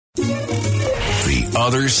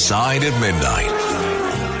Other Side of Midnight.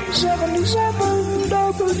 77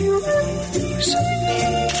 WABC.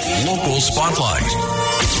 Local Spotlight.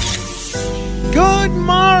 Good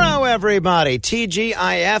morrow, everybody.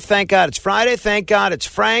 TGIF. Thank God it's Friday. Thank God it's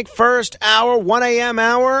Frank. First hour, 1 a.m.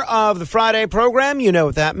 hour of the Friday program. You know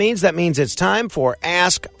what that means. That means it's time for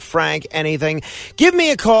Ask Frank Anything. Give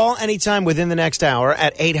me a call anytime within the next hour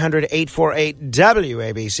at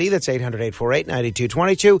 800-848-WABC. That's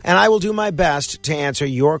 800-848-9222. And I will do my best to answer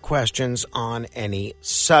your questions on any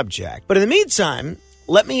subject. But in the meantime,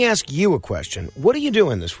 let me ask you a question. What are you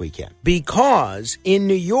doing this weekend? Because in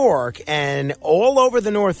New York and all over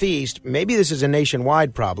the Northeast, maybe this is a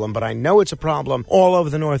nationwide problem, but I know it's a problem all over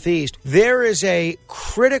the Northeast, there is a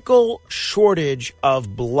critical shortage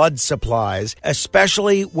of blood supplies,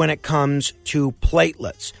 especially when it comes to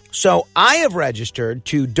platelets. So I have registered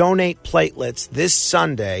to donate platelets this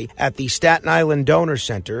Sunday at the Staten Island Donor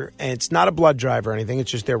Center. And it's not a blood drive or anything.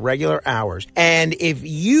 It's just their regular hours. And if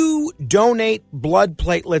you donate blood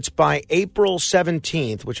platelets by April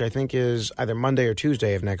 17th, which I think is either Monday or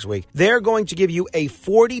Tuesday of next week, they're going to give you a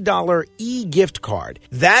 $40 e-gift card.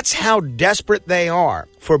 That's how desperate they are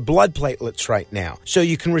for blood platelets right now. So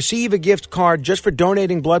you can receive a gift card just for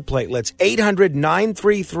donating blood platelets,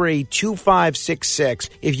 800-933-2566,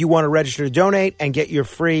 if you want to register to donate and get your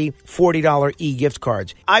free $40 e-gift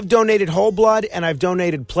cards. I've donated whole blood and I've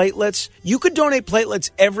donated platelets. You could donate platelets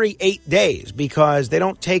every 8 days because they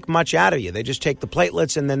don't take much out of you. They just take the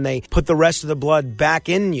platelets and then they put the rest of the blood back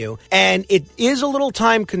in you. And it is a little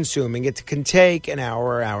time consuming. It can take an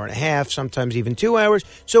hour, hour and a half, sometimes even 2 hours.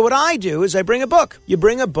 So what I do is I bring a book. You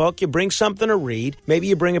bring a book, you bring something to read. Maybe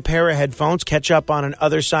you bring a pair of headphones, catch up on an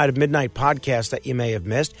Other Side of Midnight podcast that you may have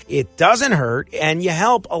missed. It doesn't hurt and you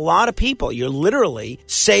help a lot of people. You're literally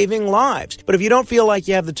saving lives. But if you don't feel like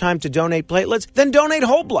you have the time to donate platelets, then donate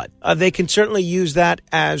whole blood. They can certainly use that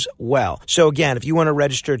as well. So again, if you want to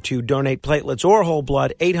register to donate platelets or whole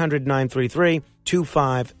blood,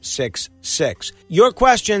 800-933-2566. Your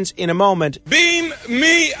questions in a moment. Beam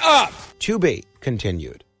me up. To be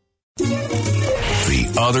continued.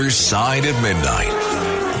 The Other Side of Midnight.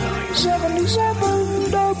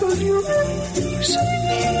 77 WABC.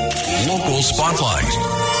 Local Spotlight.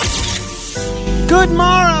 Good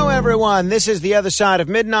morrow, everyone. This is The Other Side of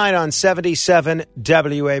Midnight on 77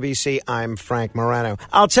 WABC. I'm Frank Morano.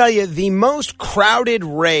 I'll tell you, the most crowded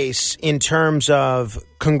race in terms of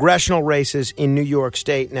congressional races in New York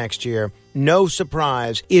State next year, no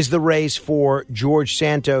surprise, is the race for George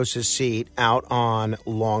Santos' seat out on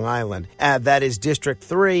Long Island. That is District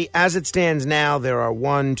 3. As it stands now, there are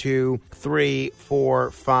 1, 2, 3,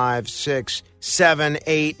 4, 5, 6, 7,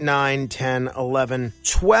 8, 9, 10, 11,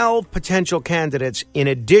 12 potential candidates in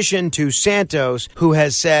addition to Santos, who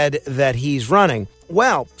has said that he's running.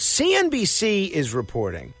 Well, CNBC is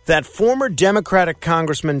reporting that former Democratic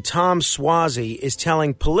Congressman Tom Suozzi is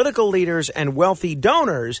telling political leaders and wealthy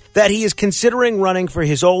donors that he is considering running for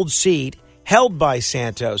his old seat held by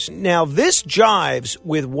Santos. Now, this jives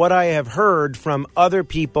with what I have heard from other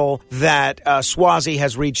people that Suozzi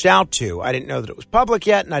has reached out to. I didn't know that it was public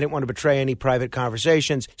yet, and I didn't want to betray any private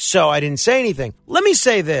conversations, so I didn't say anything. Let me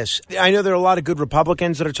say this. I know there are a lot of good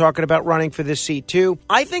Republicans that are talking about running for this seat, too.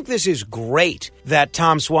 I think this is great that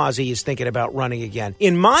Tom Suozzi is thinking about running again.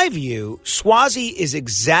 In my view, Suozzi is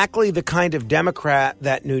exactly the kind of Democrat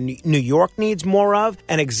that New York needs more of,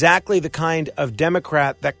 and exactly the kind of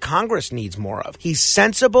Democrat that Congress needs more of. He's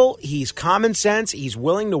sensible, he's common sense, he's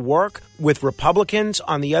willing to work with Republicans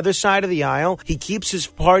on the other side of the aisle. He keeps his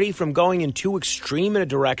party from going in too extreme in a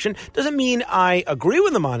direction. Doesn't mean I agree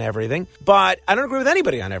with him on everything, but I don't agree with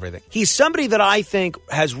anybody on everything. He's somebody that I think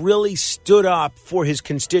has really stood up for his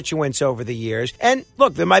constituents over the years. And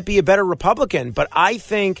look, there might be a better Republican, but I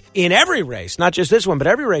think in every race, not just this one, but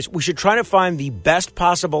every race, we should try to find the best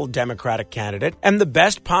possible Democratic candidate and the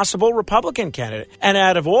best possible Republican candidate. And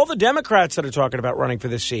out of all the Democrats that are talking about running for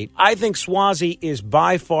this seat, I think Suozzi is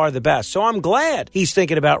by far the best. So I'm glad he's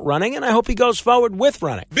thinking about running, and I hope he goes forward with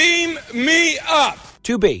running. Beam me up.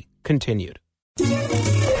 To be continued.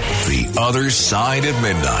 The Other Side of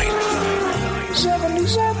Midnight.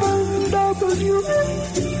 77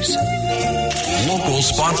 WABC. Local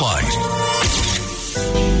Spotlight.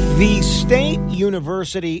 The State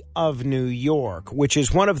University of New York, which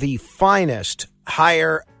is one of the finest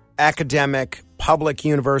higher academic public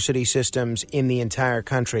university systems in the entire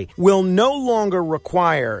country, will no longer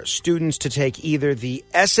require students to take either the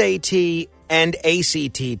SAT and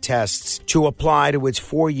ACT tests to apply to its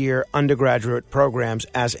four-year undergraduate programs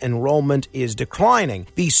as enrollment is declining.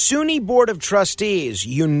 The SUNY Board of Trustees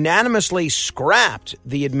unanimously scrapped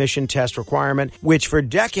the admission test requirement, which for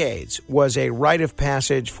decades was a rite of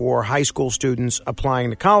passage for high school students applying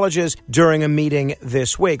to colleges, during a meeting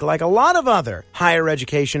this week. Like a lot of other higher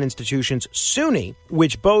education institutions, SUNY,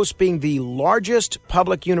 which boasts being the largest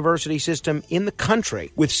public university system in the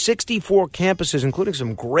country with 64 campuses, including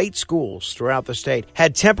some great schools throughout the state,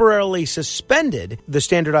 had temporarily suspended the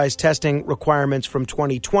standardized testing requirements from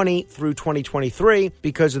 2020 through 2023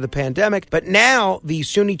 because of the pandemic. But now the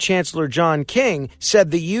SUNY Chancellor John King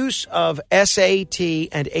said the use of SAT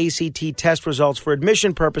and ACT test results for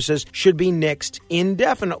admission purposes should be nixed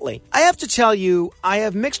indefinitely. I have to tell you, I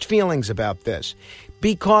have mixed feelings about this.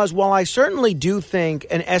 Because while I certainly do think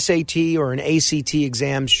an SAT or an ACT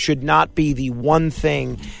exam should not be the one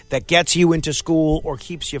thing that gets you into school or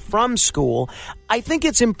keeps you from school, I think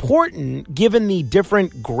it's important, given the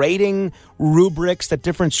different grading rubrics that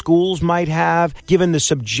different schools might have, given the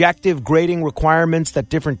subjective grading requirements that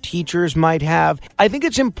different teachers might have, I think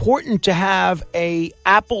it's important to have a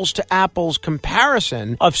apples-to-apples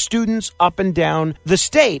comparison of students up and down the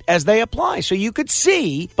state as they apply. So you could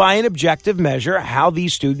see, by an objective measure, how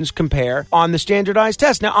these students compare on the standardized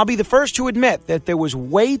test. Now, I'll be the first to admit that there was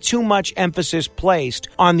way too much emphasis placed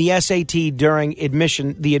on the SAT during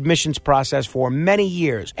the admissions process for many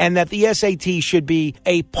years, and that the SAT should be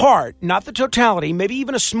a part, not the totality, maybe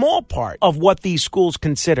even a small part of what these schools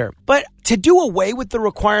consider. But to do away with the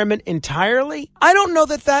requirement entirely, I don't know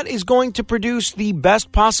that that is going to produce the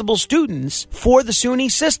best possible students for the SUNY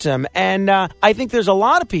system. And I think there's a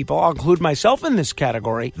lot of people, I'll include myself in this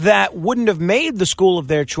category, that wouldn't have made the school of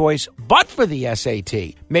their choice but for the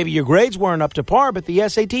SAT. Maybe your grades weren't up to par, but the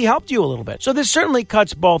SAT helped you a little bit. So this certainly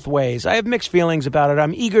cuts both ways. I have mixed feelings about it.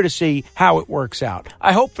 I'm eager to see how it works out.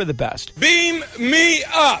 I hope for the best. Beam me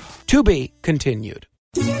up. To be continued.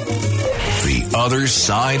 The Other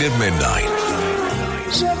Side of Midnight.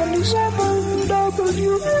 77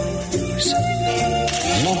 WABC.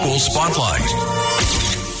 Local Spotlight.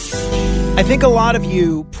 I think a lot of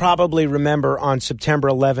you probably remember on September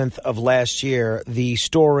 11th of last year the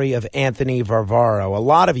story of Anthony Varvaro. A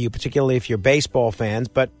lot of you, particularly if you're baseball fans,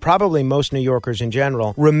 but probably most New Yorkers in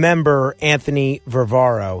general, remember Anthony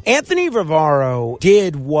Varvaro. Anthony Varvaro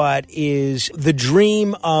did what is the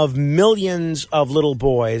dream of millions of little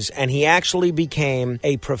boys, and he actually became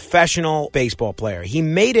a professional baseball player. He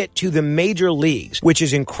made it to the major leagues, which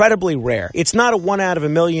is incredibly rare. It's not a 1 out of a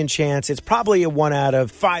million chance. It's probably a 1 out of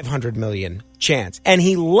 500 million chance. And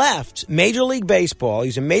he left Major League Baseball.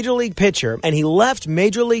 He's a Major League pitcher, and he left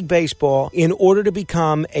Major League Baseball in order to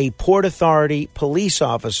become a Port Authority police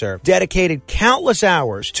officer, dedicated countless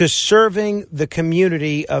hours to serving the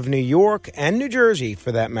community of New York and New Jersey,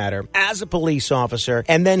 for that matter, as a police officer.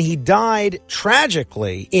 And then he died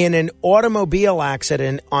tragically in an automobile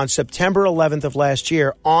accident on September 11th of last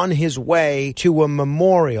year on his way to a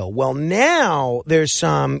memorial. Well, now there's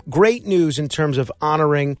some great news in terms of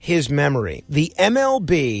honoring his memory. The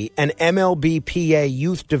MLB and MLBPA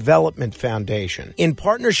Youth Development Foundation, in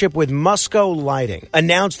partnership with Musco Lighting,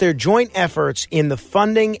 announced their joint efforts in the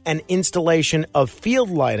funding and installation of field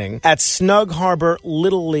lighting at Snug Harbor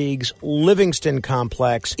Little League's Livingston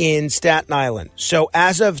Complex in Staten Island. So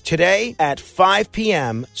as of today at 5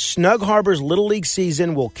 p.m., Snug Harbor's Little League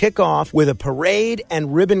season will kick off with a parade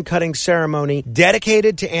and ribbon-cutting ceremony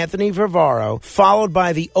dedicated to Anthony Varvaro, followed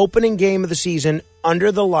by the opening game of the season,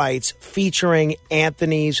 Under the Lights, featuring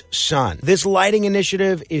Anthony's son. This lighting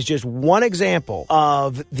initiative is just one example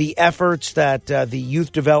of the efforts that the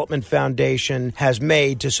Youth Development Foundation has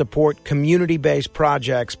made to support community-based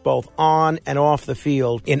projects both on and off the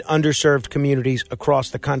field in underserved communities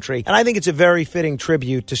across the country. And I think it's a very fitting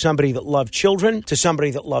tribute to somebody that loved children, to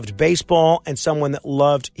somebody that loved baseball, and someone that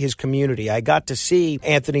loved his community. I got to see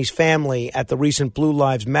Anthony's family at the recent Blue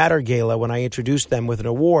Lives Matter gala when I introduced them with an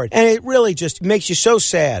award. And it really just makes you so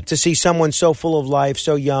sad to see someone so full of life,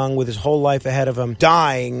 so young, with his whole life ahead of him,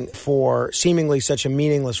 dying for seemingly such a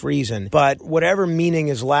meaningless reason. But whatever meaning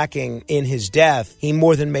is lacking in his death, he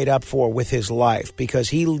more than made up for with his life, because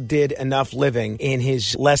he did enough living in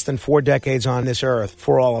his less than 4 decades on this earth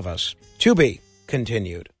for all of us. To be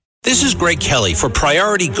continued. This is Greg Kelly for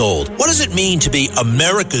Priority Gold. What does it mean to be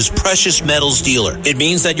America's precious metals dealer? It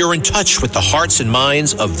means that you're in touch with the hearts and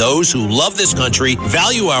minds of those who love this country,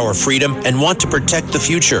 value our freedom, and want to protect the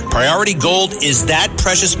future. Priority Gold is that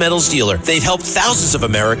precious metals dealer. They've helped thousands of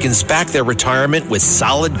Americans back their retirement with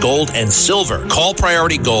solid gold and silver. Call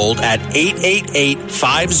Priority Gold at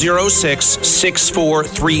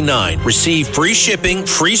 888-506-6439. Receive free shipping,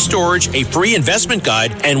 free storage, a free investment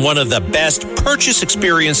guide, and one of the best purchase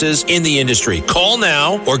experiences in the industry. Call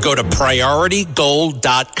now or go to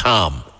PriorityGold.com.